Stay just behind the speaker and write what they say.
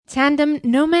Tandem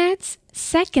Nomads,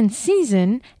 second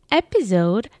season,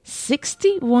 episode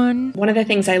 61. One of the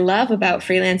things I love about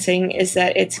freelancing is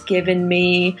that it's given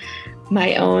me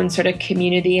my own sort of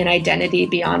community and identity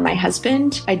beyond my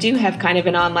husband. I do have kind of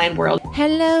an online world.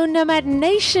 Hello, Nomad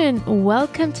Nation.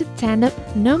 Welcome to Tandem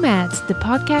Nomads, the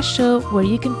podcast show where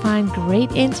you can find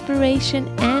great inspiration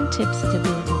and tips to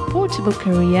build your portable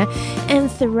career and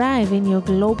thrive in your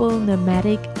global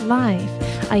nomadic life.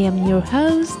 I am your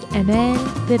host, Emel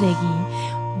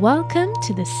Deregi. Welcome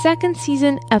to the second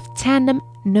season of Tandem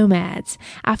Nomads.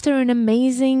 After an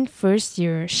amazing first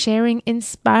year sharing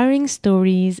inspiring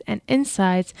stories and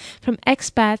insights from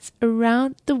expats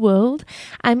around the world,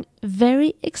 I'm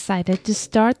very excited to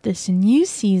start this new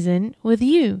season with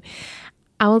you.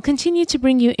 I will continue to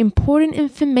bring you important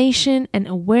information and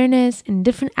awareness in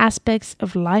different aspects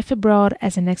of life abroad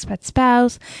as an expat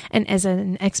spouse and as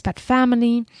an expat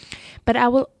family. But I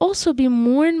will also be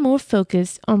more and more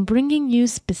focused on bringing you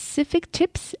specific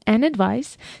tips and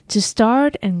advice to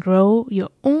start and grow your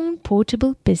own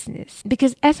portable business.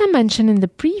 Because as I mentioned in the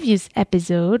previous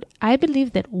episode, I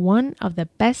believe that one of the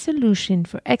best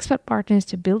solutions for expat partners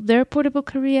to build their portable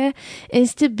career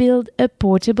is to build a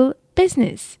portable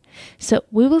business. So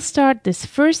we will start this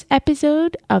first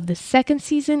episode of the second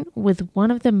season with one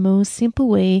of the most simple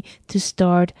way to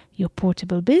start your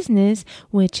portable business,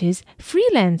 which is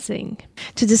freelancing.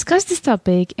 To discuss this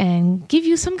topic and give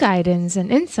you some guidance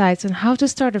and insights on how to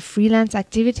start a freelance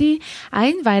activity, I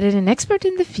invited an expert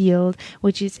in the field,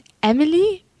 which is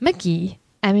McGee.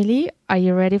 Emily, are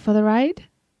you ready for the ride?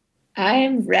 I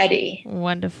am ready.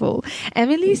 Wonderful.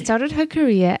 Emily started her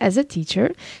career as a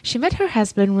teacher. She met her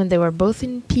husband when they were both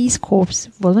in Peace Corps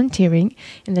volunteering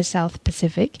in the South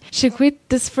Pacific. She quit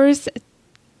this first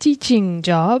teaching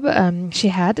job she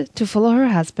had to follow her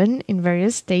husband in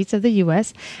various states of the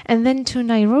US and then to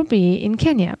Nairobi in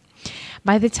Kenya.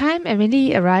 By the time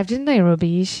Emily arrived in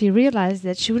Nairobi, she realized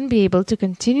that she wouldn't be able to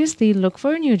continuously look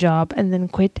for a new job and then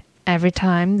quit every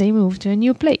time they moved to a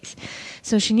new place.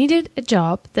 So she needed a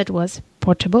job that was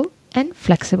portable and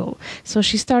flexible. So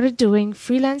she started doing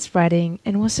freelance writing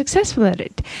and was successful at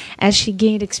it. As she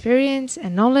gained experience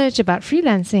and knowledge about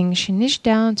freelancing, she niched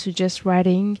down to just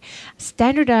writing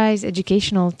standardized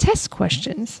educational test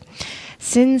questions.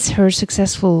 Since her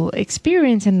successful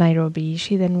experience in Nairobi,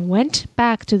 she then went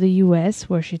back to the US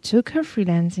where she took her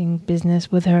freelancing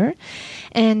business with her.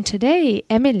 And today,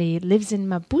 Emily lives in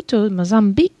Maputo,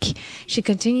 Mozambique. She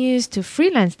continues to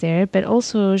freelance there, but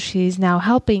also she's now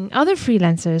helping other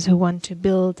freelancers who want to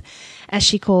build, as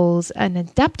she calls, an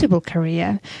adaptable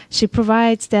career. She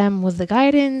provides them with the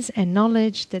guidance and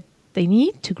knowledge that they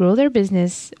need to grow their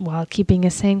business while keeping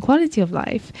a sane quality of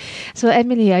life. So,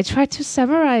 Emily, I tried to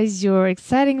summarize your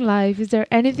exciting life. Is there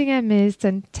anything I missed?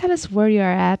 And tell us where you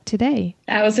are at today.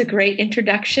 That was a great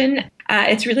introduction.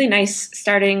 It's really nice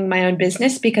starting my own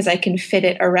business because I can fit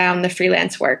it around the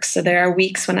freelance work. So there are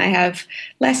weeks when I have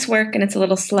less work and it's a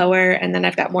little slower, and then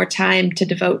I've got more time to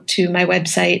devote to my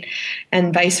website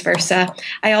and vice versa.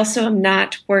 I also am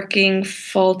not working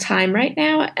full time right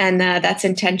now, and that's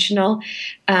intentional.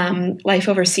 Life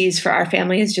overseas for our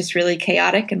family is just really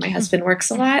chaotic, and my husband works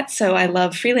a lot. So I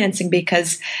love freelancing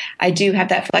because I do have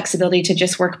that flexibility to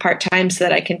just work part-time so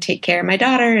that I can take care of my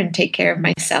daughter and take care of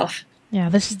myself. Yeah,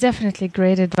 this is definitely a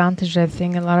great advantage I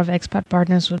think a lot of expat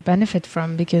partners would benefit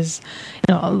from because,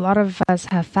 a lot of us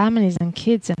have families and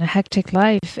kids and a hectic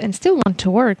life and still want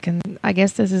to work. And I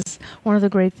guess this is one of the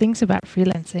great things about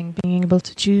freelancing, being able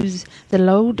to choose the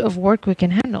load of work we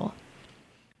can handle.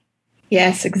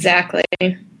 Yes, exactly.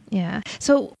 Yeah.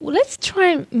 So let's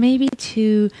try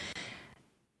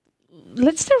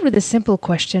let's start with a simple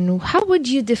question. How would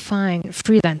you define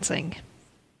freelancing?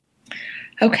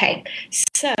 Okay,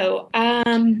 so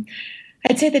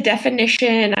I'd say the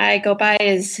definition I go by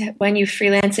is when you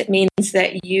freelance, it means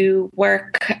that you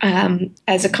work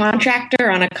as a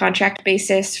contractor on a contract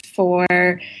basis for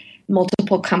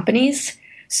multiple companies.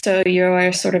 So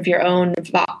you're sort of your own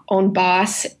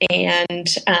boss, and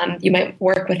you might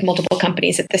work with multiple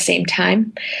companies at the same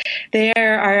time.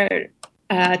 There are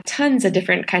tons of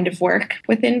different kind of work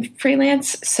within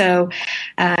freelance. So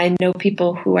I know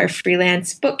people who are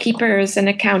freelance bookkeepers and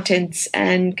accountants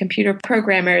and computer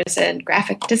programmers and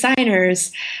graphic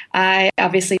designers. I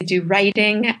obviously do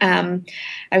writing. I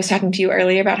was talking to you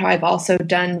earlier about how I've also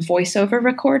done voiceover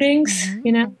recordings.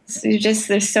 So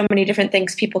there's so many different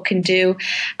things people can do.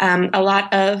 Not a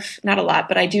lot,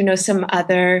 but I do know some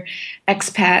other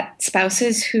expat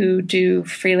spouses who do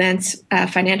freelance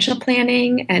financial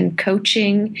planning and coaching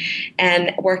coaching,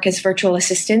 and work as virtual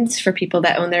assistants for people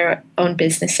that own their own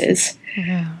businesses.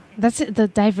 Yeah. That's it. The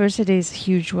diversity is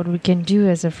huge, what we can do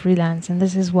as a freelance. And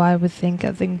this is why I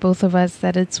think both of us,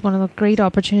 that it's one of the great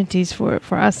opportunities for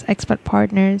us expat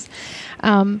partners.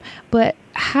 But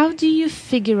how do you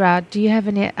figure out, do you have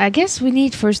any, I guess we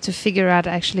need first to figure out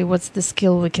actually what's the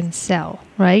skill we can sell,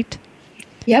 right?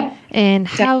 Yep. And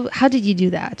how did you do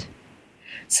that?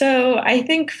 So I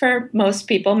think for most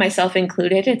people, myself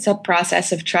included, it's a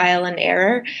process of trial and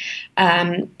error.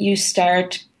 You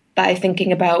start by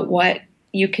thinking about what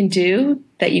you can do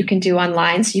that you can do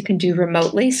online, so you can do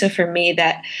remotely. So for me,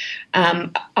 that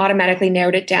automatically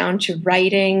narrowed it down to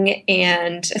writing,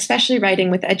 and especially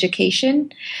writing with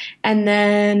education. And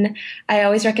then I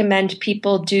always recommend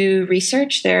people do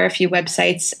research. There are a few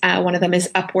websites. One of them is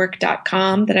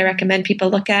Upwork.com that I recommend people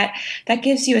look at. That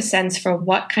gives you a sense for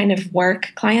what kind of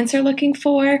work clients are looking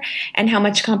for and how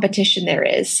much competition there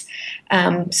is.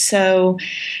 So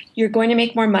you're going to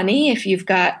make more money if you've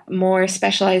got more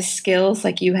specialized skills,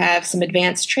 like you have some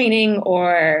advanced training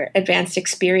or advanced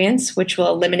experience, which will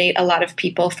eliminate a lot of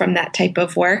people from that type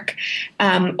of work.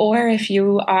 Or if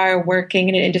you are working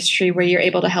in an industry where you're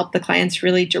able to help the clients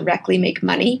really directly make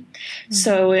money. Mm-hmm.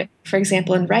 So, for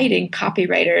example, in writing,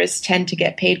 copywriters tend to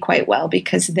get paid quite well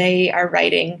because they are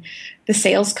writing the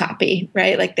sales copy,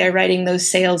 right? Like they're writing those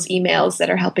sales emails that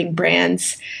are helping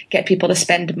brands get people to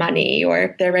spend money,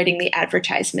 or they're writing the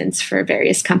advertisements for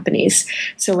various companies.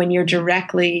 So when you're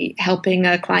directly helping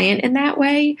a client in that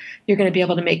way, you're going to be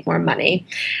able to make more money.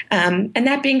 And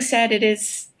that being said, it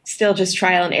is still just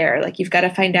trial and error. Like you've got to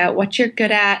find out what you're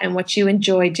good at and what you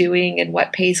enjoy doing and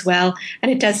what pays well.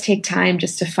 And it does take time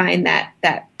just to find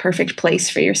that perfect place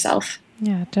for yourself.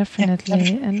 Yeah,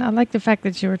 definitely. And I like the fact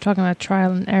that you were talking about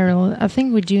trial and error. I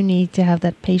think we do need to have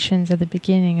that patience at the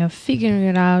beginning of figuring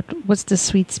it out, what's the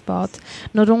sweet spot,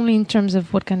 not only in terms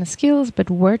of what kind of skills,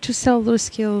 but where to sell those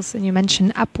skills. And you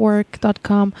mentioned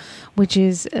Upwork.com, which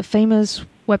is a famous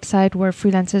website where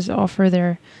freelancers offer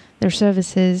their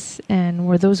services and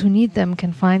where those who need them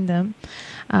can find them.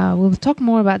 We'll talk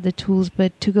more about the tools,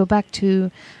 but to go back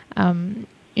to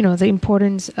the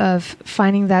importance of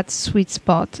finding that sweet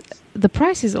spot. The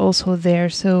price is also there.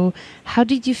 So how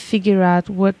did you figure out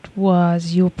what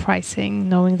was your pricing,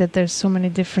 knowing that there's so many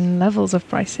different levels of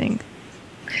pricing?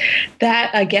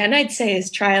 That, again, I'd say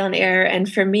is trial and error. And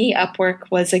for me,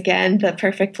 Upwork was, again, the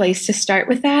perfect place to start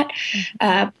with that.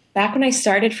 Mm-hmm. Back when I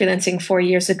started freelancing 4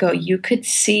 years ago, you could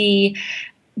see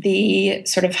the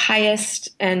sort of highest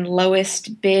and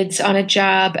lowest bids on a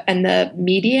job and the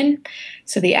median,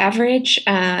 so the average.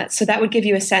 So that would give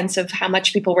you a sense of how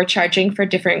much people were charging for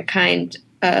different kind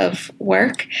of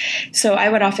work. So I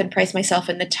would often price myself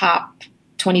in the top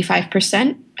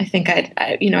 25%. I think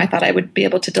I thought I would be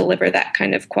able to deliver that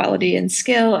kind of quality and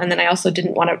skill. And then I also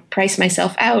didn't want to price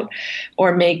myself out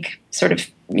or make sort of,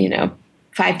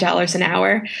 $5 an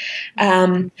hour.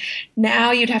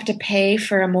 Now you'd have to pay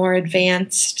for a more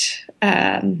advanced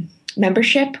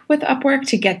membership with Upwork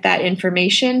to get that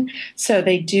information. So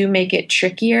they do make it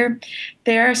trickier.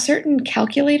 There are certain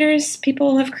calculators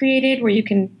people have created where you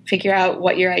can figure out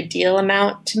what your ideal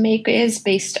amount to make is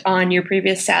based on your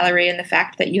previous salary and the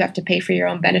fact that you have to pay for your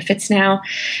own benefits now.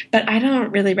 But I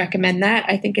don't really recommend that.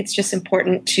 I think it's just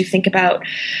important to think about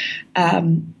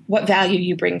what value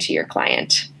you bring to your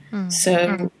client.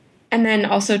 So, and then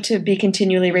also to be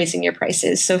continually raising your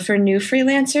prices. So for new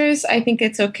freelancers, I think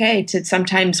it's okay to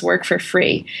sometimes work for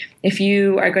free. If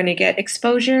you are going to get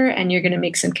exposure and you're going to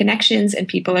make some connections and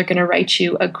people are going to write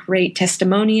you a great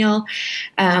testimonial,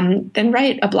 then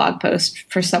write a blog post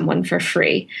for someone for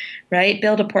free, right?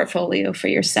 Build a portfolio for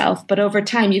yourself. But over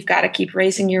time, you've got to keep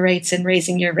raising your rates.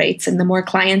 And the more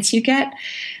clients you get,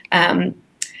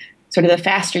 sort of the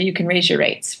faster you can raise your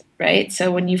rates. Right. So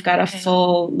when you've got a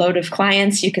full load of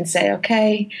clients, you can say,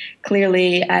 okay,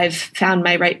 clearly I've found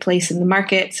my right place in the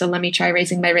market. So let me try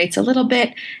raising my rates a little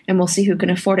bit and we'll see who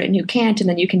can afford it and who can't. And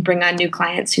then you can bring on new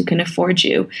clients who can afford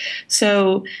you.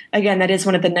 So again, that is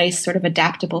one of the nice sort of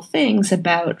adaptable things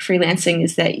about freelancing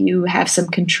is that you have some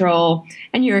control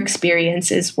and your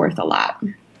experience is worth a lot.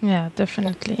 Yeah,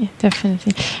 definitely.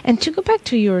 Definitely. And to go back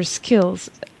to your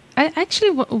skills, I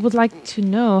actually would like to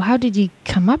know, how did you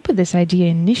come up with this idea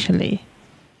initially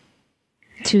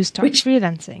to start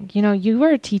freelancing? You were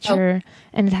a teacher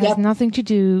and it has nothing to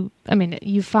do,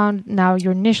 you found now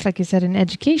your niche, like you said, in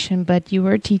education, but you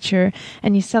were a teacher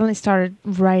and you suddenly started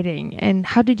writing. And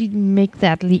how did you make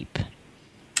that leap?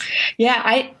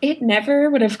 Yeah, it never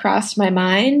would have crossed my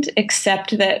mind,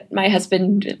 except that my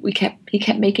husband, he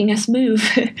kept making us move.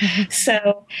 Mm-hmm.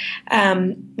 So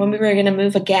when we were going to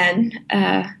move again,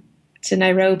 to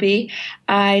Nairobi,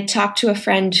 I talked to a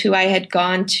friend who I had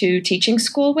gone to teaching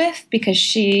school with because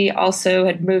she also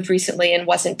had moved recently and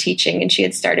wasn't teaching, and she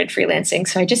had started freelancing.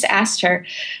 So I just asked her,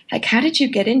 like, how did you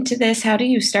get into this? How do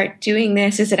you start doing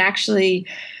this? Is it actually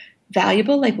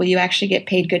valuable? Like, will you actually get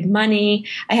paid good money?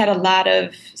 I had a lot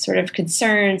of sort of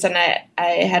concerns, and I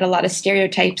had a lot of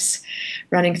stereotypes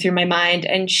running through my mind.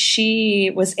 And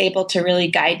she was able to really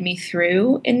guide me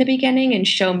through in the beginning and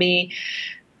show me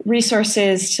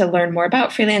resources to learn more about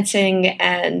freelancing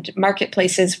and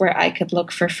marketplaces where I could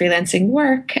look for freelancing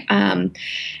work. And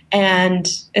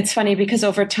it's funny because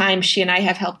over time, she and I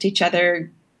have helped each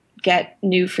other get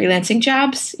new freelancing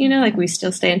jobs, like we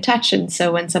still stay in touch. And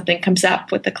so when something comes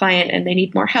up with the client and they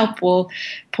need more help, we'll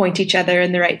point each other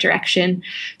in the right direction.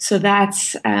 So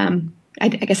that's, I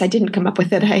guess I didn't come up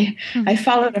with it. I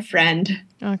followed a friend.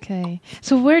 Okay.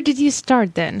 So where did you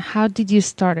start then? How did you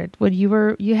start it? When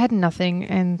you had nothing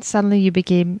and suddenly you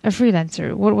became a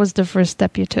freelancer. What was the first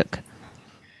step you took?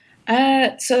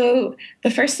 So the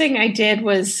first thing I did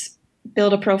was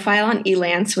build a profile on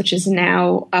Elance, which is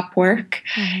now Upwork,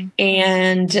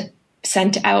 and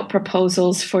sent out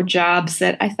proposals for jobs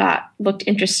that I thought looked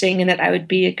interesting and that I would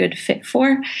be a good fit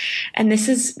for. And this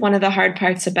is one of the hard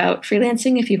parts about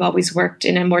freelancing, if you've always worked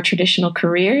in a more traditional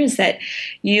career, is that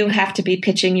you have to be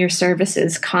pitching your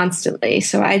services constantly.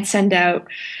 So I'd send out,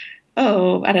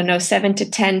 7 to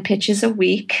 10 pitches a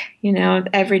week,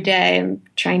 every day. I'm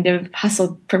trying to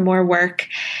hustle for more work.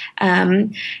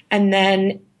 And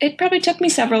then it probably took me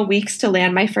several weeks to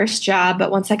land my first job.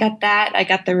 But once I got that, I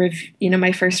got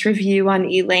my first review on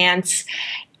Elance,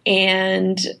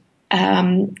 and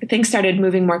things started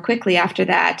moving more quickly after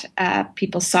that.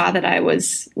 People saw that I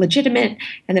was legitimate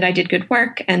and that I did good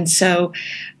work. And so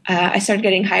I started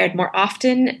getting hired more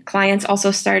often. Clients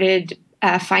also started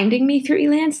finding me through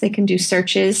Elance. They can do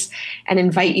searches and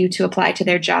invite you to apply to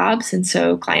their jobs. And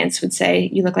so clients would say,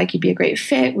 you look like you'd be a great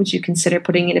fit. Would you consider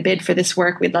putting in a bid for this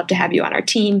work? We'd love to have you on our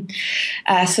team.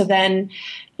 So then,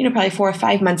 probably 4 or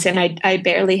 5 months in, I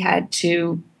barely had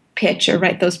to pitch or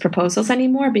write those proposals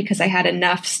anymore because I had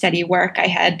enough steady work. I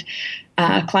had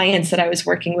clients that I was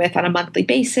working with on a monthly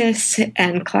basis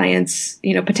and clients,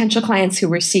 potential clients who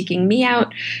were seeking me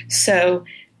out. So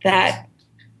that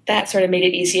sort of made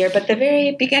it easier. But the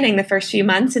very beginning, the first few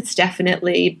months, it's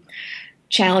definitely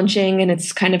challenging and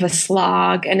it's kind of a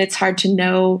slog, and it's hard to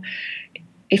know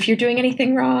if you're doing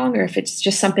anything wrong or if it's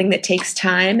just something that takes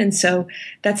time. And so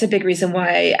that's a big reason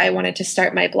why I wanted to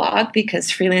start my blog,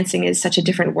 because freelancing is such a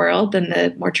different world than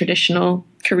the more traditional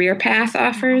career path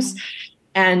offers.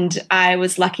 And I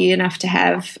was lucky enough to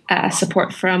have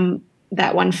support from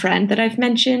that one friend that I've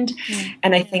mentioned.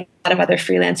 And I think a lot of other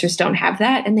freelancers don't have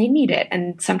that, and they need it.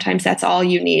 And sometimes that's all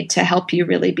you need to help you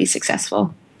really be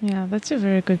successful. Yeah, that's a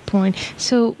very good point.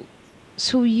 So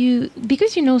you,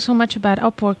 because you know so much about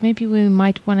Upwork, maybe we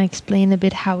might want to explain a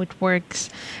bit how it works.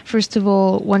 First of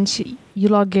all, once you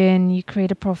log in, you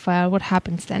create a profile, what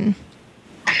happens then?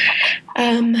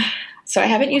 So I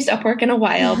haven't used Upwork in a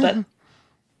while, but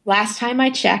last time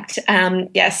I checked,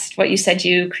 yes, what you said,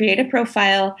 you create a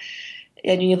profile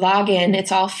and you log in,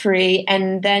 it's all free,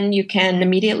 and then you can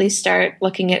immediately start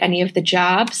looking at any of the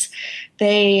jobs.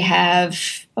 They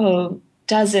have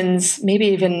dozens, maybe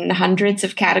even hundreds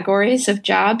of categories of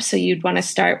jobs. So you'd want to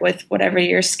start with whatever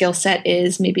your skill set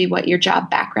is, maybe what your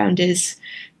job background is,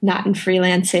 not in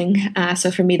freelancing. So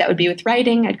for me, that would be with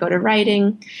writing. I'd go to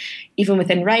writing. Even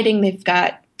within writing, they've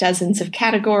got dozens of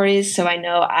categories. So I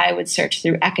know I would search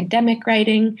through academic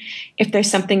writing. If there's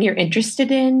something you're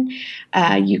interested in,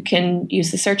 you can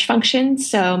use the search function.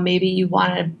 So maybe you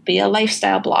want to be a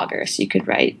lifestyle blogger. So you could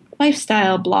write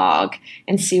lifestyle blog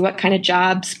and see what kind of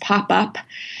jobs pop up.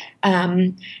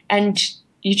 And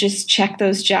you just check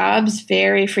those jobs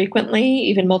very frequently,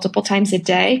 even multiple times a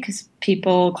day, because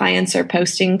clients are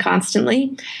posting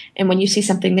constantly. And when you see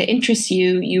something that interests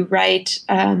you, you write.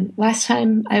 Last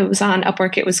time I was on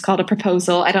Upwork, it was called a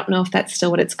proposal. I don't know if that's still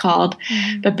what it's called,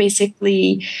 but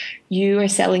basically you are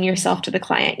selling yourself to the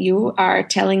client. You are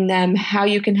telling them how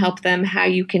you can help them, how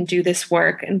you can do this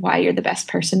work, and why you're the best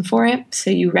person for it. So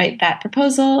you write that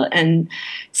proposal and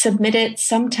submit it.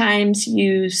 Sometimes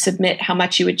you submit how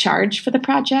much you would charge for the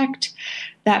project.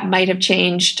 That might have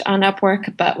changed on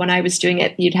Upwork, but when I was doing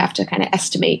it, you'd have to kind of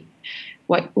estimate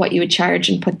what you would charge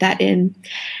and put that in.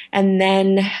 And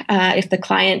then if the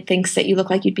client thinks that you look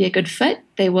like you'd be a good fit,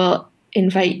 they will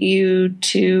invite you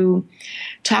to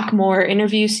talk more,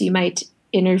 interview. So you might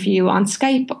interview on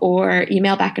Skype or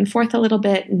email back and forth a little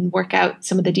bit and work out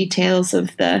some of the details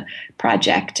of the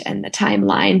project and the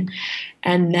timeline.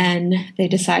 And then they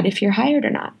decide if you're hired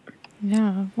or not.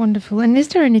 Yeah, wonderful. And is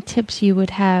there any tips you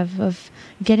would have of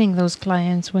getting those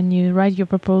clients when you write your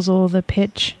proposal, the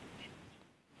pitch?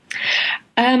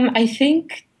 I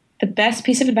think the best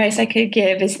piece of advice I could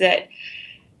give is that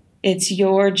it's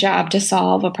your job to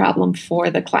solve a problem for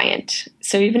the client.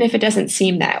 So even if it doesn't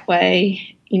seem that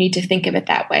way, you need to think of it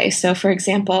that way. So, for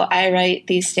example, I write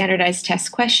these standardized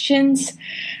test questions.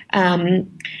 And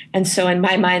so in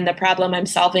my mind, the problem I'm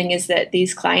solving is that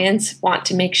these clients want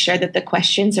to make sure that the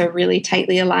questions are really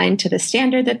tightly aligned to the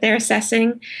standard that they're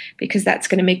assessing, because that's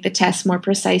going to make the test more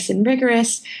precise and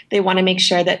rigorous. They want to make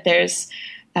sure that there's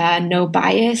no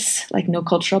bias, like no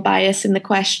cultural bias in the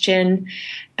question.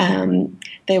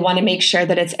 They want to make sure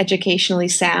that it's educationally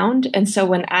sound. And so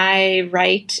when I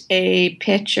write a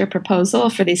pitch or proposal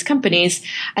for these companies,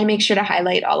 I make sure to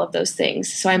highlight all of those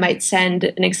things. So I might send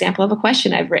an example of a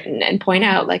question I've written and point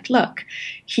out, like, look,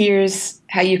 here's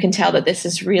how you can tell that this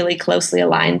is really closely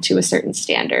aligned to a certain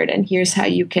standard. And here's how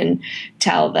you can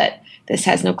tell that this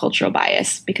has no cultural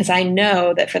bias, because I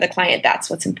know that for the client, that's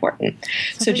what's important.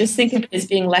 So just think of it as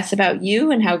being less about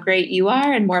you and how great you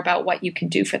are and more about what you can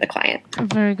do for the client. A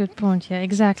very good point. Yeah,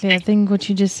 exactly. I think what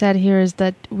you just said here is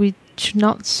that we should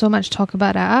not so much talk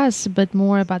about us, but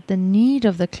more about the need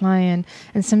of the client,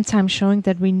 and sometimes showing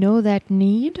that we know that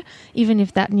need, even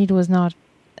if that need was not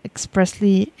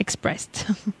expressly expressed.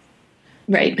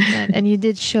 Right. And you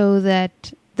did show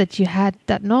that you had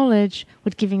that knowledge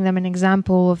with giving them an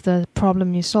example of the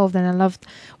problem you solved. And I loved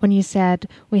when you said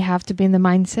we have to be in the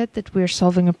mindset that we're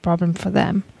solving a problem for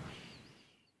them.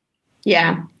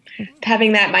 Yeah.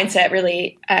 Having that mindset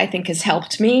really, I think, has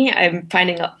helped me. I'm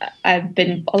finding I've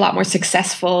been a lot more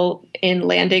successful in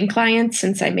landing clients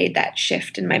since I made that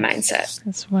shift in my mindset.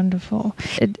 That's wonderful.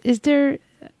 Is there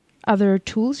other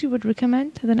tools you would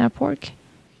recommend than Upwork?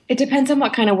 It depends on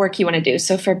what kind of work you want to do.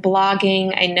 So for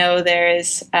blogging, I know there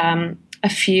is a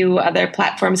few other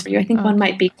platforms. I think one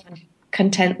might be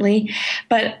Contently.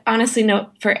 But honestly, no,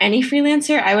 for any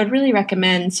freelancer, I would really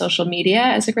recommend social media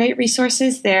as a great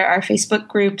resources. There are Facebook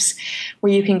groups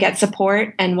where you can get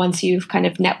support. And once you've kind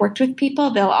of networked with people,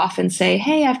 they'll often say,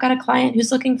 hey, I've got a client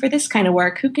who's looking for this kind of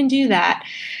work. Who can do that?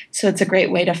 So it's a great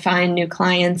way to find new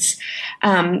clients.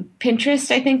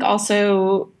 Pinterest, I think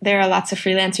also there are lots of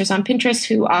freelancers on Pinterest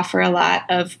who offer a lot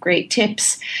of great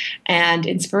tips and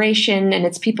inspiration. And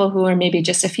it's people who are maybe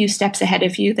just a few steps ahead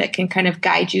of you that can kind of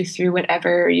guide you through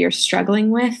whatever you're struggling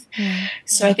with.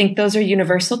 So I think those are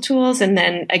universal tools. And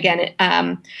then again,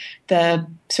 the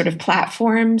sort of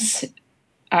platforms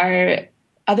are,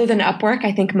 other than Upwork,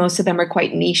 I think most of them are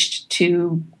quite niched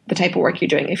to the type of work you're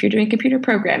doing. If you're doing computer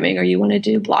programming, or you want to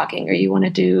do blogging, or you want to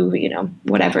do,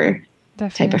 whatever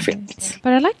type of freelance.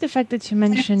 But I like the fact that you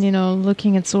mentioned,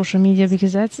 looking at social media,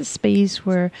 because that's a space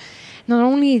where not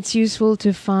only it's useful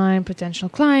to find potential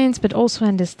clients, but also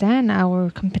understand our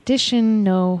competition,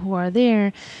 know who are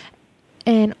there.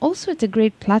 And also it's a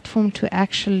great platform to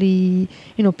actually,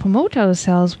 promote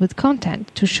ourselves with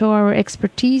content, to show our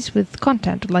expertise with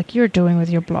content, like you're doing with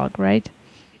your blog, right?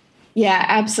 Yeah,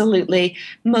 absolutely.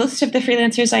 Most of the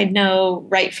freelancers I know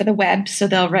write for the web, so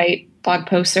they'll write blog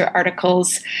posts or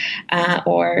articles,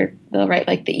 or they'll write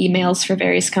like the emails for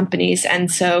various companies.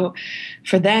 And so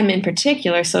for them in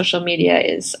particular, social media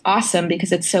is awesome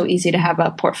because it's so easy to have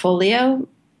a portfolio,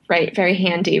 right? Very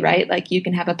handy, right? Like you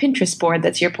can have a Pinterest board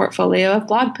that's your portfolio of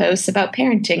blog posts about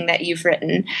parenting that you've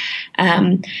written.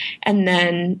 And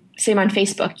then same on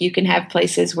Facebook, you can have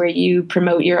places where you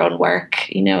promote your own work,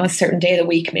 a certain day of the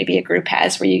week, maybe a group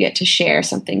has, where you get to share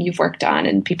something you've worked on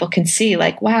and people can see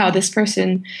like, wow, this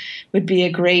person would be a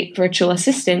great virtual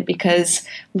assistant because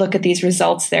look at these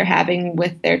results they're having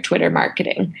with their Twitter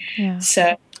marketing. Yeah.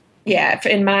 So yeah,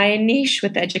 in my niche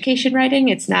with education writing,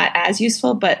 it's not as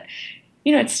useful, but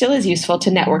it still is useful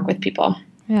to network with people.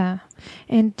 Yeah.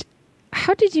 And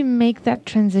how did you make that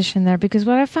transition there? Because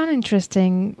what I found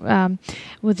interesting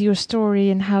with your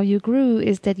story and how you grew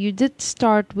is that you did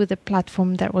start with a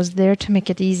platform that was there to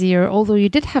make it easier, although you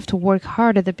did have to work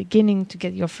hard at the beginning to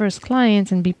get your first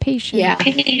clients and be patient. Yeah.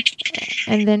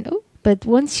 And then, but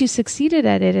once you succeeded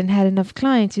at it and had enough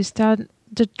clients, you started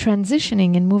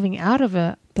transitioning and moving out of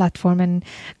a platform and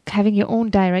having your own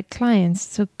direct clients.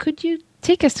 So could you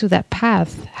take us through that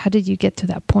path? How did you get to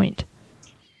that point?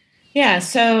 Yeah,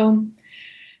 so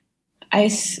I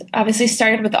obviously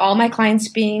started with all my clients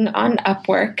being on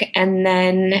Upwork, and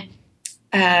then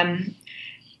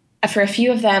for a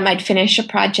few of them, I'd finish a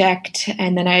project,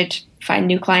 and then I'd find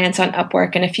new clients on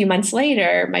Upwork. And a few months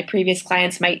later, my previous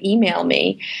clients might email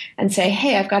me and say,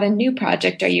 hey, I've got a new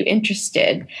project. Are you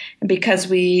interested? And because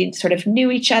we sort of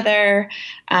knew each other,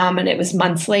 and it was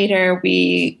months later,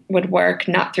 we would work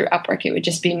not through Upwork. It would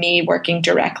just be me working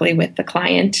directly with the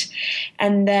client.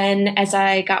 And then as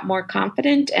I got more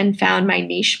confident and found my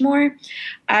niche more,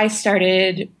 I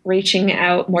started reaching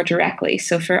out more directly.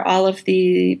 So for all of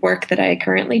the work that I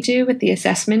currently do with the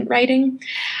assessment writing,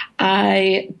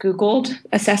 I Googled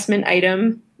assessment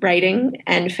item writing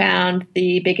and found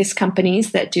the biggest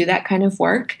companies that do that kind of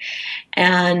work.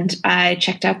 And I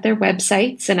checked out their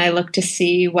websites and I looked to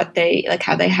see what they, like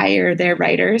how they hire their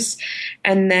writers.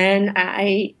 And then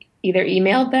I either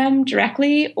emailed them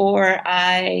directly or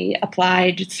I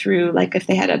applied through, like if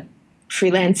they had a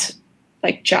freelance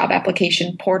like job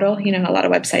application portal, you know, a lot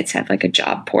of websites have like a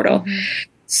job portal. Mm-hmm.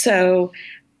 So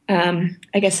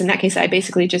I guess in that case, I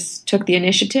basically just took the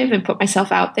initiative and put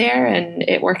myself out there and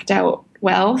it worked out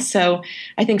well. So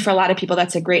I think for a lot of people,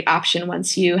 that's a great option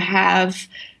once you have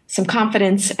some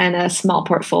confidence and a small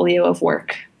portfolio of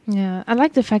work. Yeah, I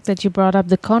like the fact that you brought up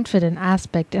the confident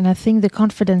aspect. And I think the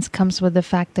confidence comes with the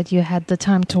fact that you had the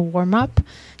time to warm up,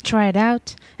 try it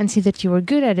out, and see that you were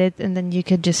good at it. And then you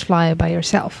could just fly by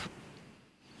yourself.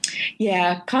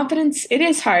 Yeah, confidence, it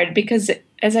is hard because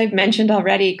as I've mentioned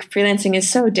already, freelancing is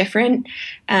so different.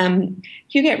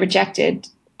 You get rejected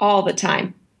all the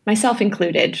time, myself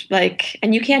included. Like,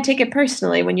 and you can't take it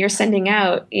personally when you're sending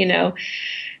out,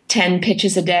 10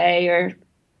 pitches a day or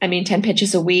 10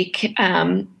 pitches a week.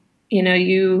 You're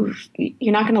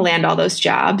not going to land all those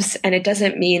jobs. And it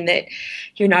doesn't mean that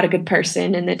you're not a good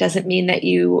person. And it doesn't mean that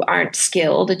you aren't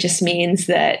skilled. It just means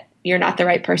that you're not the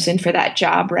right person for that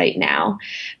job right now.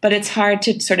 But it's hard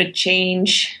to sort of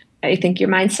change, I think, your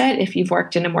mindset if you've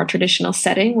worked in a more traditional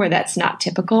setting where that's not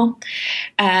typical.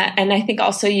 And I think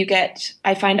also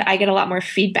I find I get a lot more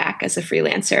feedback as a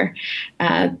freelancer.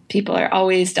 People are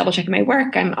always double checking my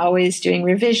work. I'm always doing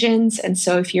revisions. And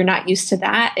so if you're not used to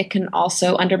that, it can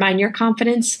also undermine your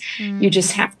confidence. You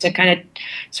just have to kind of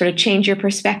sort of change your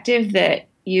perspective that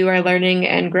you are learning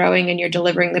and growing and you're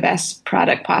delivering the best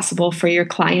product possible for your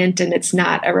client. And it's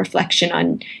not a reflection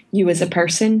on you as a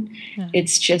person. Yeah.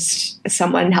 It's just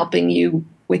someone helping you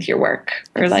with your work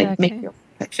or like make it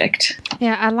perfect.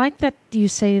 Yeah, I like that you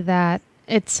say that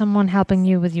it's someone helping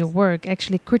you with your work.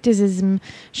 Actually, criticism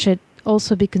should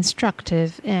also be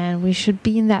constructive, and we should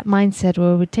be in that mindset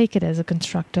where we take it as a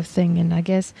constructive thing. And I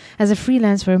guess as a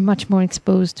freelance, we're much more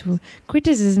exposed to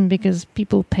criticism because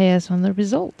people pay us on the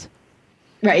result.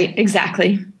 Right,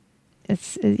 exactly.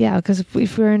 Because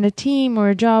if we're in a team or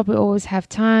a job, we always have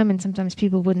time, and sometimes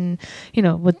people would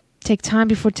take time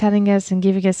before telling us and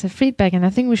giving us a feedback. And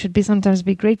I think we should sometimes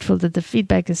be grateful that the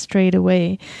feedback is straight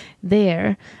away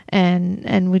there,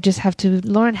 and we just have to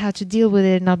learn how to deal with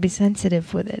it and not be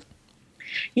sensitive with it.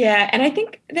 Yeah, and I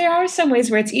think there are some ways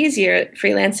where it's easier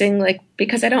freelancing, like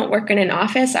because I don't work in an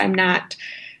office, I'm not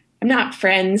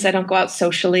friends. I don't go out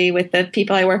socially with the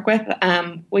people I work with.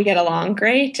 We get along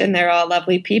great and they're all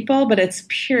lovely people, but it's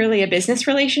purely a business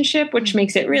relationship, which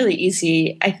makes it really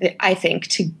easy, I think,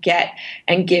 to get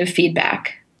and give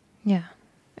feedback. Yeah,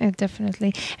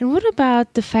 definitely. And what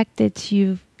about the fact that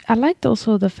I liked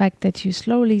also the fact that you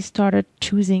slowly started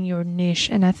choosing your niche.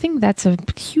 And I think that's a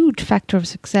huge factor of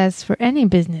success for any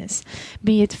business,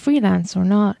 be it freelance or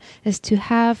not, is to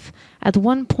have at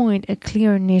one point a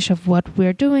clear niche of what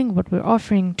we're doing, what we're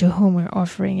offering, to whom we're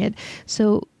offering it.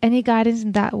 So any guidance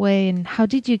in that way? And how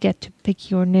did you get to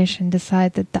pick your niche and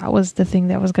decide that that was the thing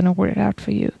that was going to work out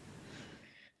for you?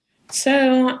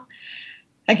 So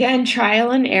again, trial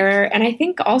and error. And I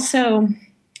think also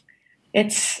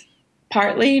it's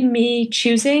partly me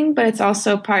choosing, but it's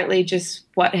also partly just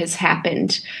what has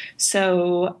happened.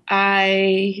 So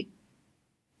I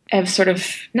have sort of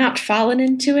not fallen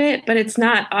into it, but it's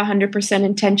not 100%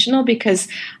 intentional because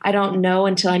I don't know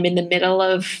until I'm in the middle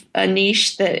of a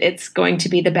niche that it's going to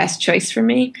be the best choice for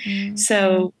me. Mm-hmm.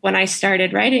 So when I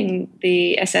started writing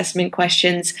the assessment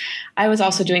questions, I was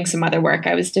also doing some other work.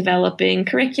 I was developing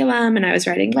curriculum and I was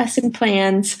writing lesson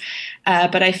plans,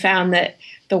 but I found that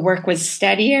the work was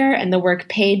steadier and the work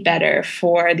paid better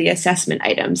for the assessment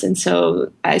items. And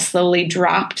so I slowly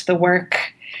dropped the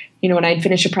work. When I'd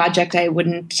finish a project, I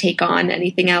wouldn't take on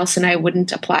anything else and I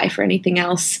wouldn't apply for anything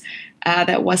else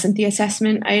that wasn't the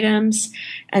assessment items.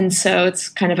 And so it's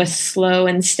kind of a slow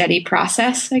and steady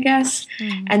process, I guess.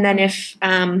 Mm-hmm. And then if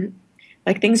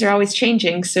things are always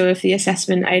changing. So if the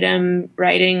assessment item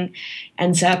writing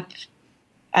ends up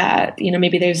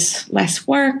maybe there's less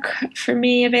work for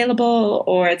me available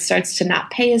or it starts to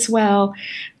not pay as well,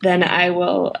 then I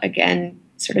will again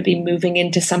sort of be moving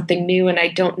into something new, and I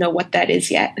don't know what that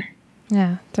is yet.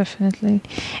 Yeah, definitely.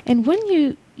 And when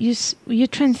you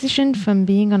transitioned from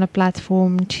being on a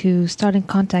platform to starting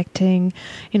contacting,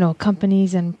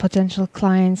 companies and potential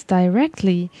clients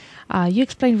directly, you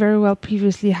explained very well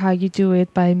previously how you do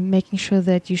it by making sure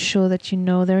that you show that you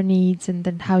know their needs and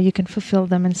then how you can fulfill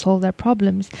them and solve their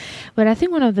problems. But I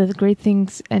think one of the great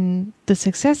things and the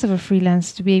success of a freelance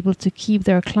is to be able to keep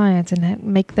their clients and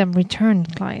make them return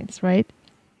clients, right?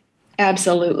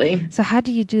 Absolutely. So how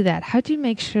do you do that? How do you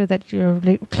make sure that your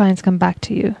clients come back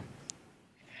to you?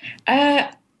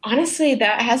 Honestly,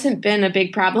 that hasn't been a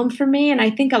big problem for me. And I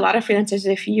think a lot of freelancers,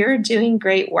 if you're doing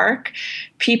great work,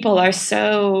 people are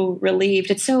so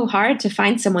relieved. It's so hard to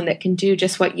find someone that can do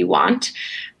just what you want.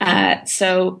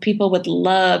 So people would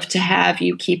love to have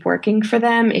you keep working for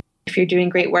them if you're doing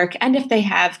great work and if they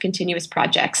have continuous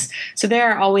projects. So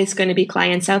there are always going to be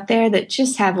clients out there that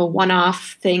just have a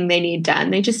one-off thing they need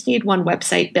done. They just need one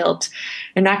website built.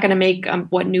 They're not going to make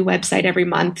one new website every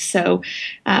month. So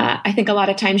I think a lot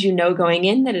of times going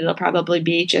in that it'll probably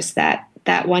be just that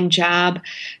one job.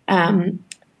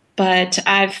 But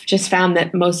I've just found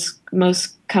that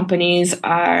most companies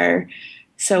are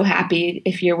so happy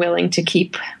if you're willing to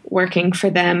keep working for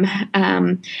them.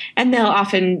 And they'll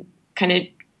often kind of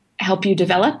help you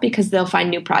develop because they'll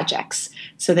find new projects.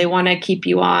 So they want to keep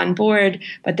you on board,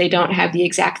 but they don't have the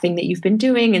exact thing that you've been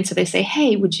doing. And so they say,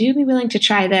 hey, would you be willing to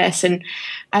try this? And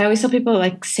I always tell people,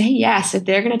 say yes. If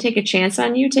they're going to take a chance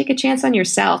on you, take a chance on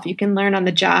yourself. You can learn on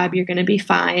the job. You're going to be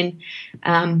fine.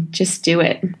 Just do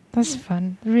it. That's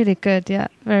fun. Really good. Yeah.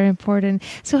 Very important.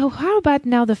 So how about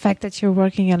now the fact that you're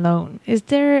working alone? Was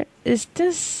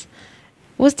this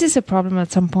a problem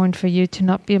at some point for you to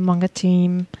not be among a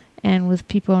team and with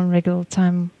people in regular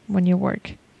time when you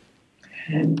work?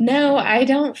 No, I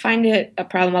don't find it a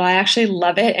problem. Well, I actually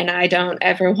love it, and I don't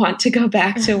ever want to go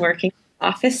back to working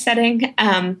office setting.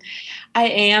 I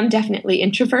am definitely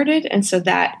introverted, and so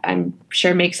that I'm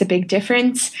sure makes a big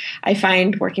difference. I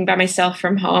find working by myself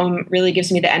from home really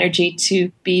gives me the energy to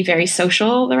be very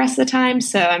social the rest of the time.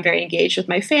 So I'm very engaged with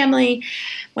my family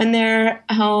when they're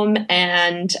home,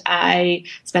 and I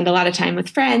spend a lot of time with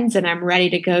friends, and I'm ready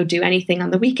to go do anything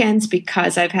on the weekends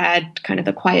because I've had kind of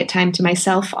the quiet time to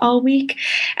myself all week.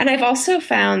 And I've also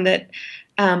found that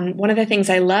one of the things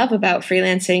I love about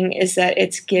freelancing is that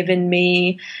it's given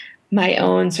me my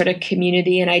own sort of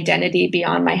community and identity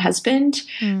beyond my husband.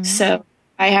 So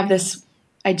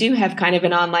I do have kind of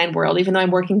an online world. Even though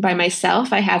I'm working by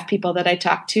myself, I have people that I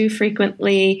talk to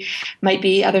frequently. Might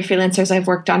be other freelancers I've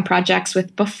worked on projects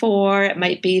with before. It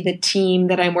might be the team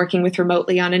that I'm working with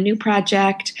remotely on a new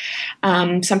project.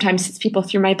 Sometimes it's people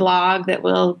through my blog that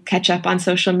will catch up on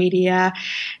social media.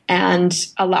 And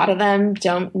a lot of them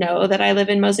don't know that I live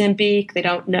in Mozambique. They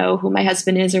don't know who my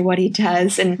husband is or what he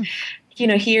does. And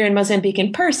here in Mozambique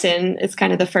in person, it's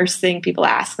kind of the first thing people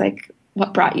ask,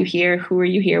 what brought you here? Who are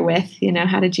you here with?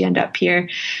 How did you end up here?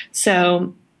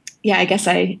 So, yeah, I guess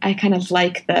I kind of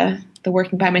like the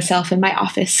working by myself in my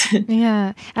office.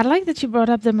 Yeah, I like that you brought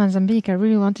up the Mozambique. I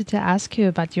really wanted to ask you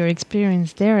about your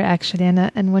experience there, actually.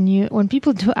 And when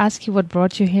people do ask you what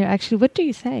brought you here, actually, what do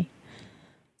you say?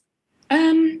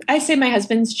 I say my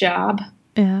husband's job.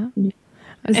 Yeah.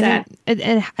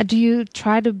 Do you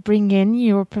try to bring in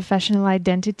your professional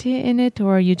identity in it,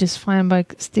 or are you just fine by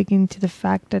sticking to the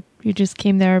fact that you just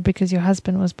came there because your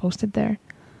husband was posted there?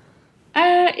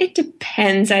 It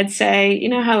depends, I'd say. You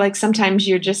know how sometimes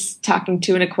you're just talking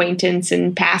to an acquaintance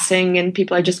and passing and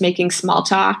people are just making small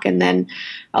talk, and then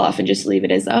I'll often just leave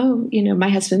it as, my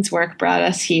husband's work brought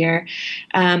us here.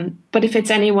 But if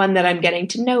it's anyone that I'm getting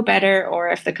to know better, or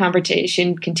if the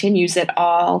conversation continues at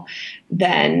all,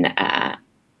 then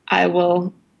I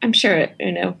will, I'm sure,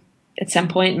 at some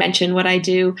point mention what I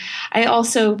do. I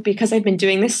also, because I've been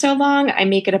doing this so long, I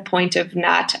make it a point of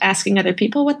not asking other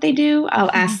people what they do.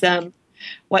 I'll ask them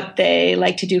what they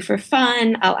like to do for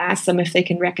fun. I'll ask them if they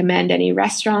can recommend any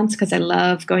restaurants because I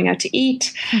love going out to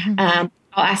eat. I'll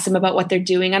ask them about what they're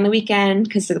doing on the weekend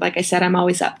because, like I said, I'm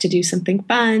always up to do something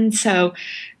fun. So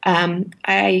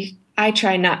I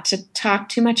try not to talk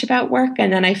too much about work,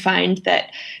 and then I find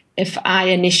that if I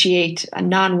initiate a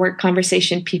non-work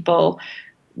conversation, people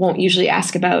won't usually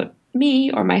ask about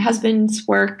me or my husband's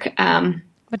work.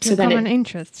 But your common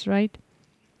interests, right?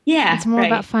 Yeah, it's more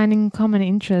about finding common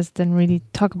interests than really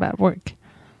talk about work.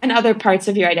 And other parts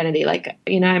of your identity.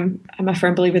 I'm a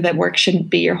firm believer that work shouldn't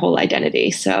be your whole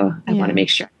identity. So I want to make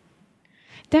sure.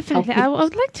 Definitely. I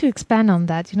would like to expand on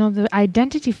that, the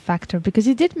identity factor, because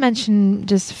you did mention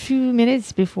just a few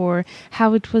minutes before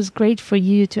how it was great for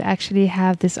you to actually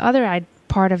have this other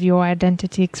part of your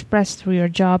identity expressed through your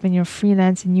job and your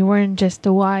freelance, and you weren't just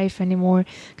a wife anymore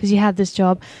because you had this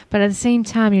job. But at the same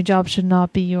time, your job should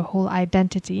not be your whole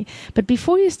identity. But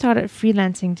before you started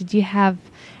freelancing, did you have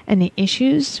any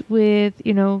issues with,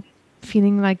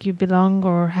 feeling like you belong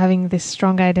or having this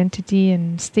strong identity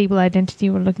and stable identity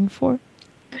you were looking for?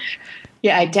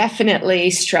 Yeah, I definitely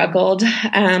struggled.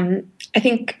 I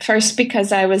think first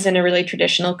because I was in a really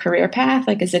traditional career path,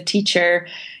 like as a teacher,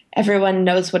 everyone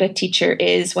knows what a teacher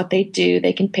is, what they do.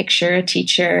 They can picture a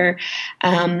teacher.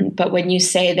 But when you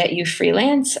say that you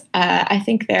freelance, I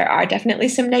think there are definitely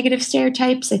some negative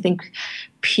stereotypes. I think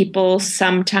people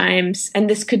sometimes, and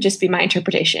this could just be my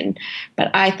interpretation, but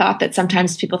I thought that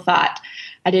sometimes people thought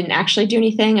I didn't actually do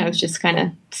anything. I was just kind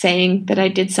of saying that I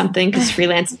did something because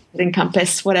freelance would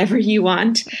encompass whatever you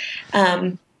want.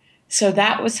 So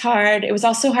that was hard. It was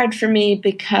also hard for me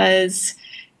because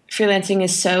freelancing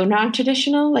is so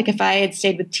non-traditional. Like if I had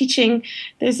stayed with teaching,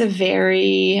 there's a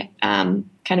very kind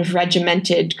of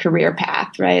regimented career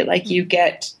path, right? Like you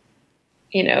get,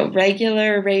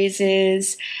 regular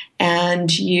raises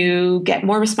and you get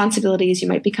more responsibilities. You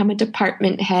might become a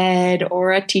department head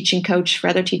or a teaching coach for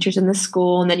other teachers in the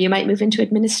school, and then you might move into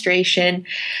administration.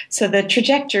 So the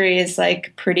trajectory is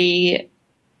like pretty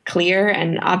clear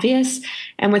and obvious.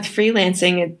 And with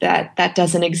freelancing, that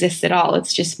doesn't exist at all.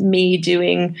 It's just me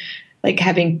doing, like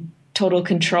having total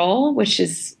control, which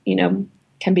is,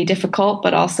 can be difficult,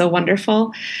 but also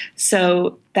wonderful.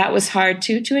 So that was hard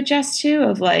to adjust to,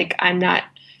 of like, I'm not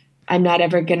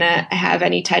ever going to have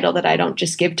any title that I don't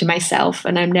just give to myself.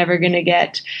 And I'm never going to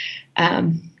get,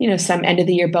 some end of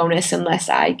the year bonus unless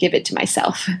I give it to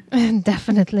myself.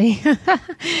 Definitely.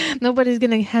 Nobody's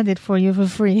going to hand it for you for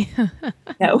free.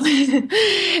 No.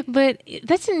 But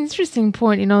that's an interesting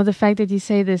point, the fact that you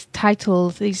say this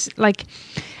titles, these like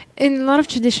in a lot of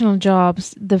traditional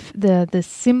jobs, the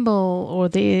symbol or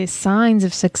the signs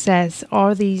of success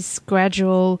are these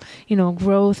gradual,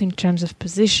 growth in terms of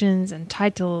positions and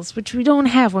titles, which we don't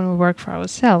have when we work for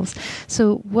ourselves.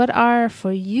 So what are,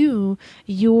 for you,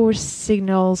 your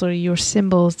signals or your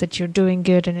symbols that you're doing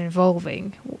good and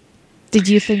evolving? Did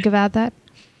you think about that?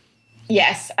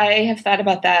 Yes, I have thought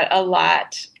about that a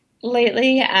lot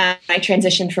lately. I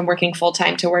transitioned from working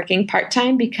full-time to working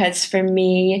part-time because for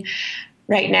me,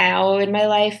 right now in my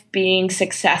life, being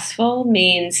successful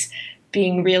means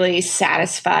being really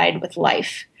satisfied with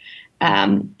life.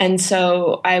 And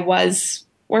so I was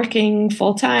working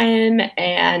full time,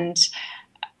 and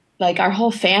like our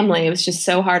whole family, it was just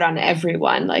so hard on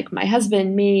everyone. Like my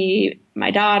husband, me,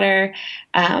 my daughter,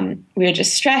 we were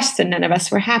just stressed and none of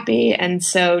us were happy. And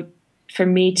so for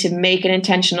me to make an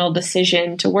intentional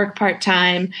decision to work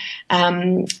part-time,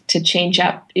 to change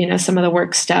up, some of the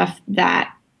work stuff,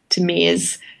 that to me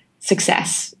is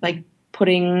success, like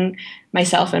putting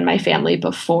myself and my family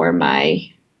before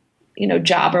my,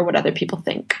 job or what other people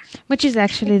think. Which is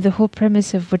actually the whole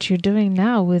premise of what you're doing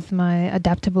now with My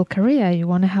Adaptable Career. You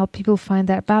want to help people find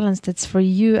that balance that's for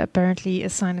you apparently a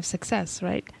sign of success,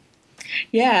 right?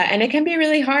 Yeah, and it can be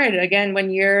really hard. Again, when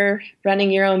you're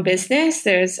running your own business,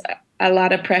 there's a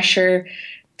lot of pressure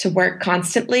to work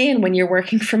constantly. And when you're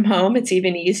working from home, it's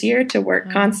even easier to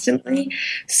work constantly.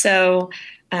 So,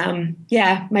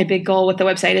 my big goal with the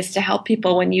website is to help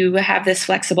people when you have this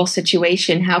flexible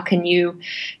situation. How can you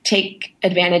take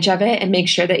advantage of it and make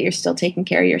sure that you're still taking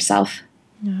care of yourself?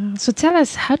 So tell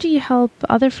us, how do you help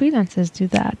other freelancers do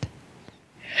that?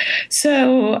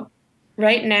 So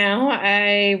right now,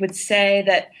 I would say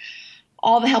that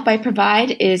all the help I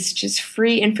provide is just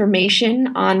free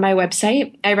information on my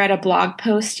website. I write a blog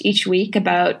post each week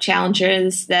about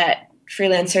challenges that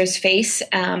freelancers face,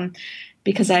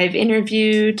 because I've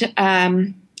interviewed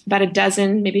about a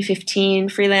dozen, maybe 15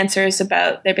 freelancers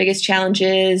about their biggest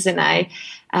challenges, and I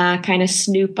kind of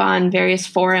snoop on various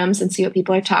forums and see what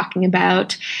people are talking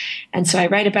about. And so I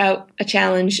write about a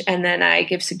challenge, and then I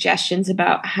give suggestions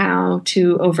about how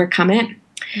to overcome it.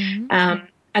 Mm-hmm.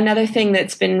 Another thing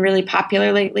that's been really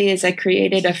popular lately is I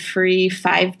created a free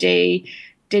 5-day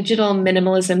digital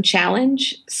minimalism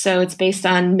challenge. So it's based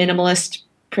on minimalist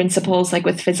principles, like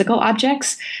with physical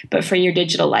objects, but for your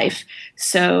digital life.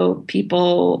 So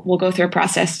people will go through a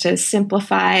process to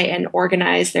simplify and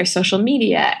organize their social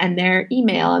media and their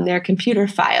email and their computer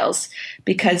files,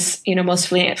 because, most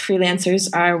freelancers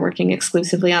are working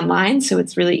exclusively online. So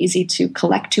it's really easy to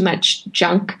collect too much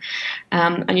junk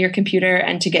on your computer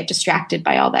and to get distracted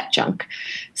by all that junk.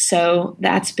 So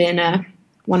that's been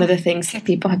one of the things that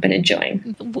people have been enjoying.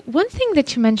 One thing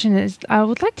that you mentioned is I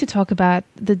would like to talk about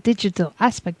the digital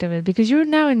aspect of it, because you're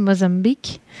now in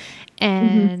Mozambique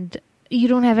and you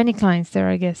don't have any clients there,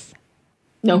 I guess.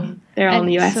 No, they're all in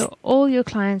the And US. so all your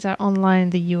clients are online in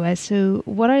the US. So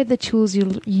what are the tools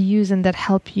you use and that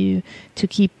help you to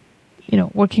keep,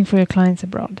 working for your clients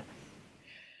abroad?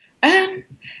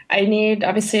 I need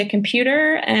obviously a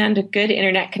computer and a good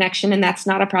internet connection, and that's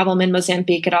not a problem in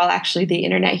Mozambique at all. Actually, the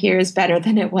internet here is better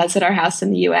than it was at our house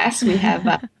in the US. We have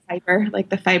fiber, like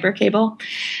the fiber cable.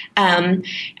 And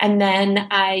then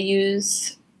I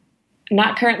use,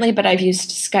 not currently, but I've used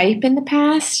Skype in the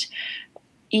past.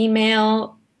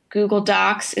 Email, Google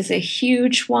Docs is a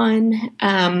huge one.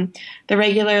 The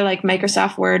regular like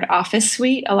Microsoft Word Office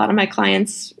suite, a lot of my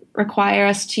clients require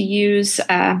us to use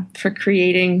for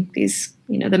creating these,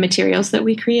 the materials that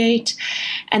we create.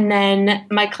 And then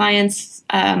my clients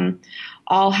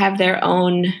all have their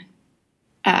own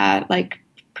like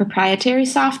proprietary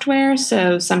software.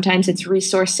 So sometimes it's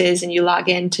resources and you log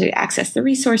in to access the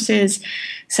resources.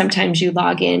 Sometimes you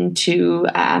log in to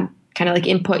kind of like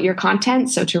input your content.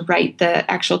 So to write the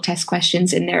actual test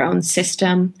questions in their own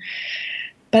system.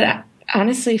 But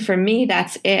honestly, for me,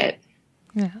 that's it.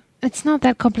 Yeah. It's not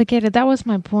that complicated. That was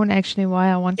my point, actually, why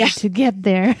I wanted to get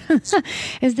there.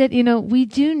 Is that, we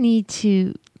do need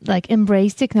to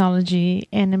embrace technology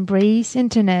and embrace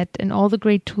internet and all the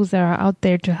great tools that are out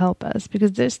there to help us,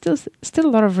 because there's still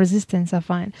a lot of resistance, I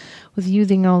find, with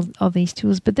using all these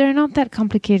tools, but they're not that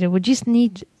complicated. We just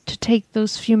need to take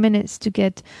those few minutes to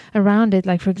get around it.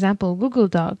 Like, for example, Google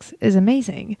Docs is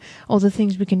amazing. All the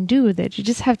things we can do with it. You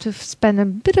just have to spend a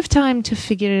bit of time to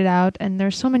figure it out. And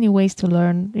there's so many ways to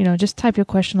learn. Just type your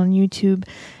question on YouTube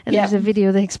and there's a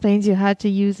video that explains you how to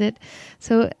use it.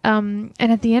 So, and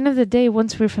at the end of the day,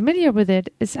 once we're familiar with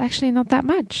it, it's actually not that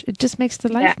much. It just makes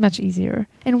the life much easier.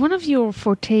 And one of your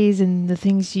fortes and the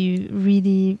things you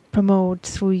really promote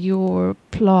through your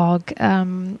blog,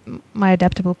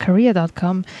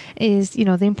 myadaptablecareer.com, is,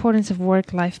 the importance of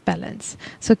work-life balance.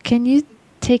 So can you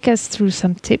take us through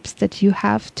some tips that you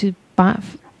have to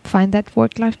find that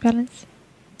work-life balance?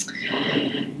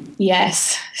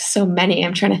 Yes, so many.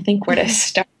 I'm trying to think where to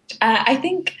start. I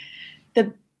think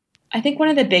one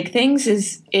of the big things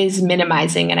is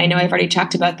minimizing. And I know I've already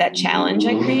talked about that challenge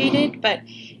I created, but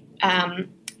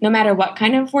no matter what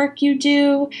kind of work you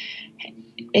do,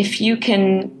 if you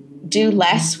can do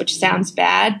less, which sounds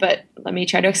bad, but let me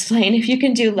try to explain. If you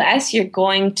can do less, you're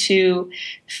going to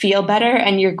feel better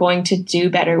and you're going to do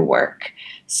better work.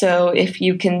 So if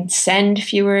you can send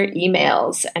fewer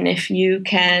emails, and if you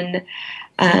can,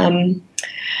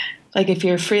 if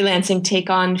you're freelancing, take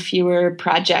on fewer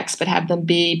projects, but have them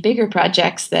be bigger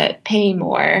projects that pay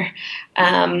more.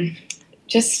 How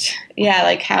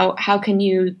can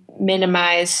you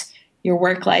minimize your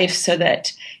work life so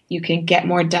that you can get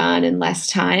more done in less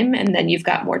time, and then you've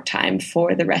got more time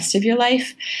for the rest of your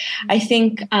life. I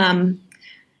think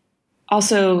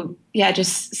also,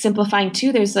 just simplifying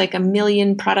too. There's like a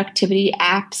million productivity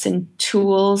apps and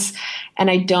tools,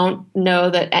 and I don't know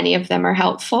that any of them are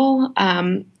helpful.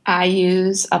 I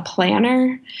use a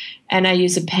planner and I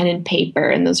use a pen and paper,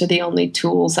 and those are the only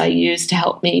tools I use to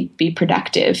help me be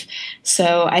productive.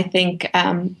 So I think,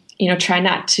 try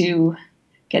not to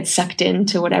get sucked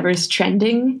into whatever's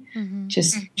trending. Mm-hmm.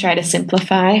 Just try to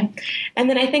simplify. And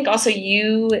then I think also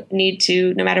you need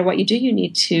to, no matter what you do, you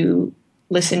need to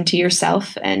listen to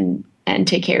yourself and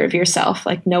take care of yourself.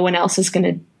 Like, no one else is going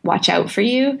to watch out for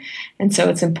you. And so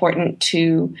it's important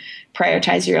to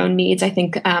prioritize your own needs. I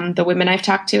think the women I've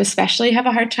talked to especially have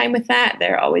a hard time with that.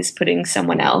 They're always putting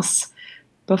someone else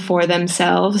before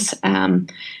themselves.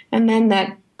 And then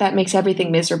that makes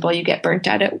everything miserable. You get burnt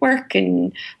out at work,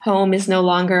 and home is no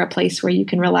longer a place where you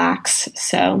can relax.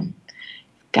 So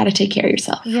got to take care of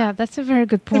yourself. Yeah, that's a very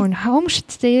good point. Home should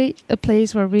stay a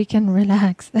place where we can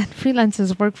relax. And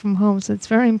freelancers work from home, so it's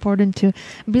very important to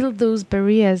build those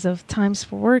barriers of times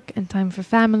for work and time for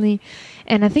family.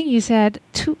 And I think you said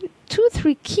two,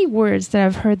 3 key words that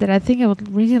I've heard that I think I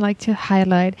would really like to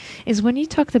highlight is when you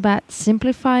talked about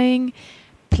simplifying,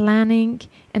 planning,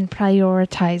 and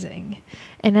prioritizing.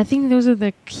 And I think those are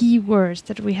the key words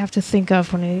that we have to think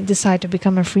of when we decide to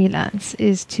become a freelance,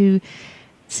 is to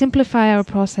simplify our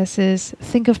processes,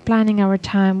 think of planning our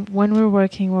time when we're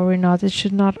working, where we're not. It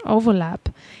should not overlap.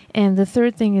 And the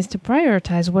third thing is to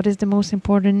prioritize what is the most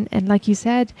important. And like you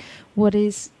said, what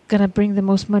is going to bring the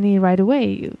most money right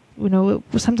away.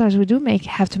 Sometimes we do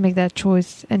have to make that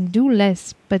choice and do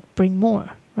less, but bring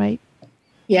more, right?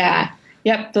 Yeah.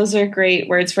 Yep. Those are great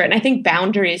words for it. And I think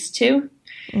boundaries too.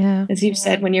 Yeah. As you've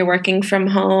said, when you're working from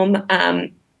home,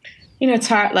 it's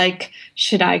hard. Like,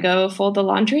 should I go fold the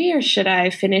laundry or should I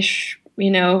finish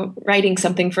writing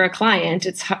something for a client,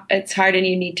 it's hard, and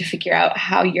you need to figure out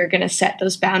how you're going to set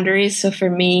those boundaries. So for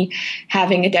me,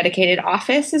 having a dedicated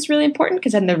office is really important,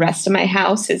 because then the rest of my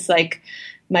house is like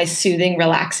my soothing,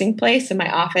 relaxing place, and my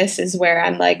office is where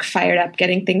I'm like fired up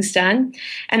getting things done.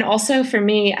 And also for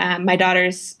me, my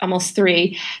daughter's almost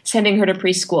 3, sending her to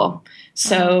preschool.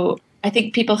 So I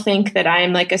think people think that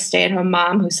I'm like a stay-at-home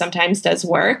mom who sometimes does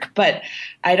work, but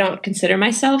I don't consider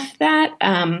myself that.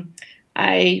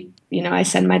 I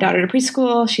send my daughter to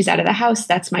preschool. She's out of the house.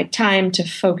 That's my time to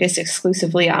focus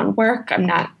exclusively on work. I'm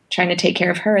not trying to take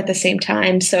care of her at the same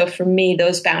time. So for me,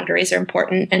 those boundaries are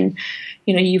important. And,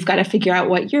 you've got to figure out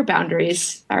what your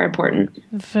boundaries are important.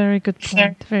 Very good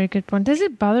point. Very good point. Does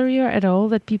it bother you at all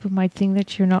that people might think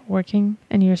that you're not working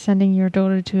and you're sending your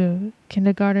daughter to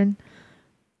kindergarten?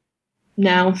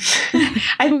 No.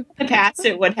 In the past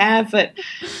it would have, but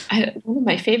one of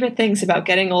my favorite things about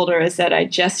getting older is that I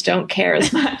just don't care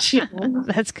as much.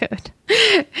 That's good.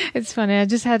 It's funny. I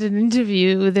just had an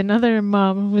interview with another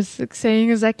mom who was saying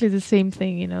exactly the same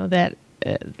thing, that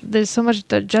there's so much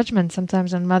judgment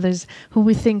sometimes on mothers who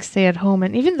we think stay at home.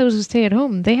 And even those who stay at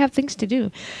home, they have things to do,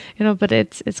 but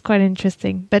it's quite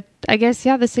interesting. But I guess,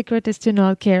 the secret is to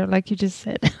not care, like you just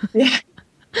said. Yeah.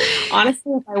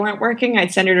 Honestly, if I weren't working,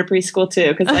 I'd send her to preschool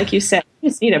too. Because like you said, you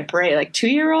just need a break. Like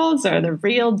 2-year-olds are the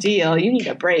real deal. You need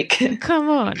a break. Come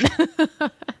on.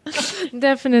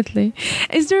 Definitely.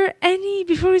 Is there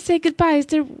before we say goodbye, is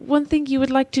there one thing you would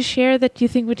like to share that you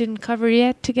think we didn't cover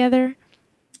yet together?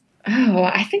 Oh,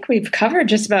 I think we've covered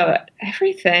just about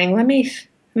everything.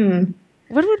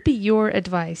 What would be your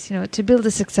advice, to build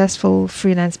a successful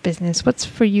freelance business? What's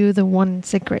for you the one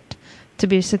secret to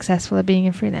be successful at being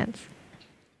a freelance?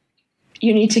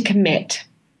 You need to commit.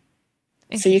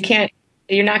 So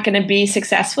you're not going to be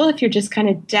successful if you're just kind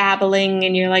of dabbling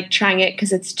and you're like trying it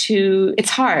because it's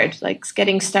hard. Like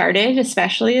getting started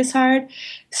especially is hard.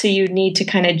 So you need to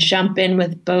kind of jump in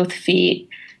with both feet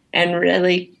and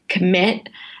really commit.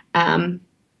 And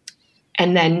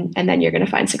then you're going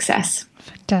to find success.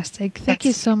 Fantastic. Thank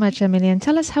you so much, Emily. And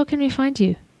tell us, how can we find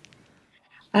you?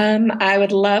 I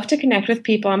would love to connect with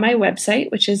people on my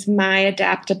website, which is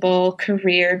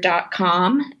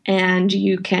myadaptablecareer.com. And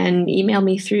you can email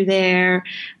me through there,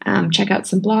 check out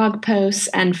some blog posts,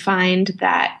 and find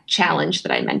that challenge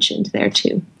that I mentioned there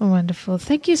too. Wonderful.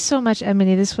 Thank you so much,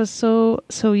 Emily. This was so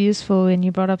useful, and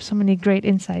you brought up so many great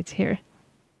insights here.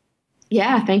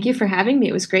 Yeah, thank you for having me.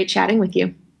 It was great chatting with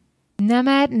you.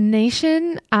 Nomad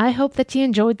Nation, I hope that you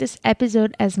enjoyed this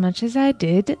episode as much as I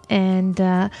did. And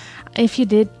if you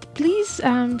did, please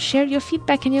share your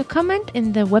feedback and your comment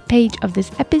in the webpage of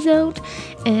this episode.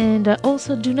 And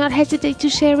also do not hesitate to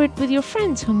share it with your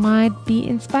friends who might be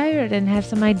inspired and have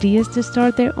some ideas to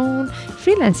start their own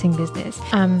freelancing business.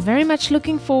 I'm very much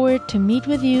looking forward to meet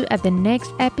with you at the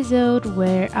next episode,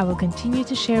 where I will continue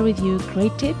to share with you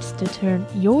great tips to turn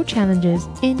your challenges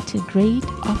into great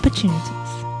opportunities.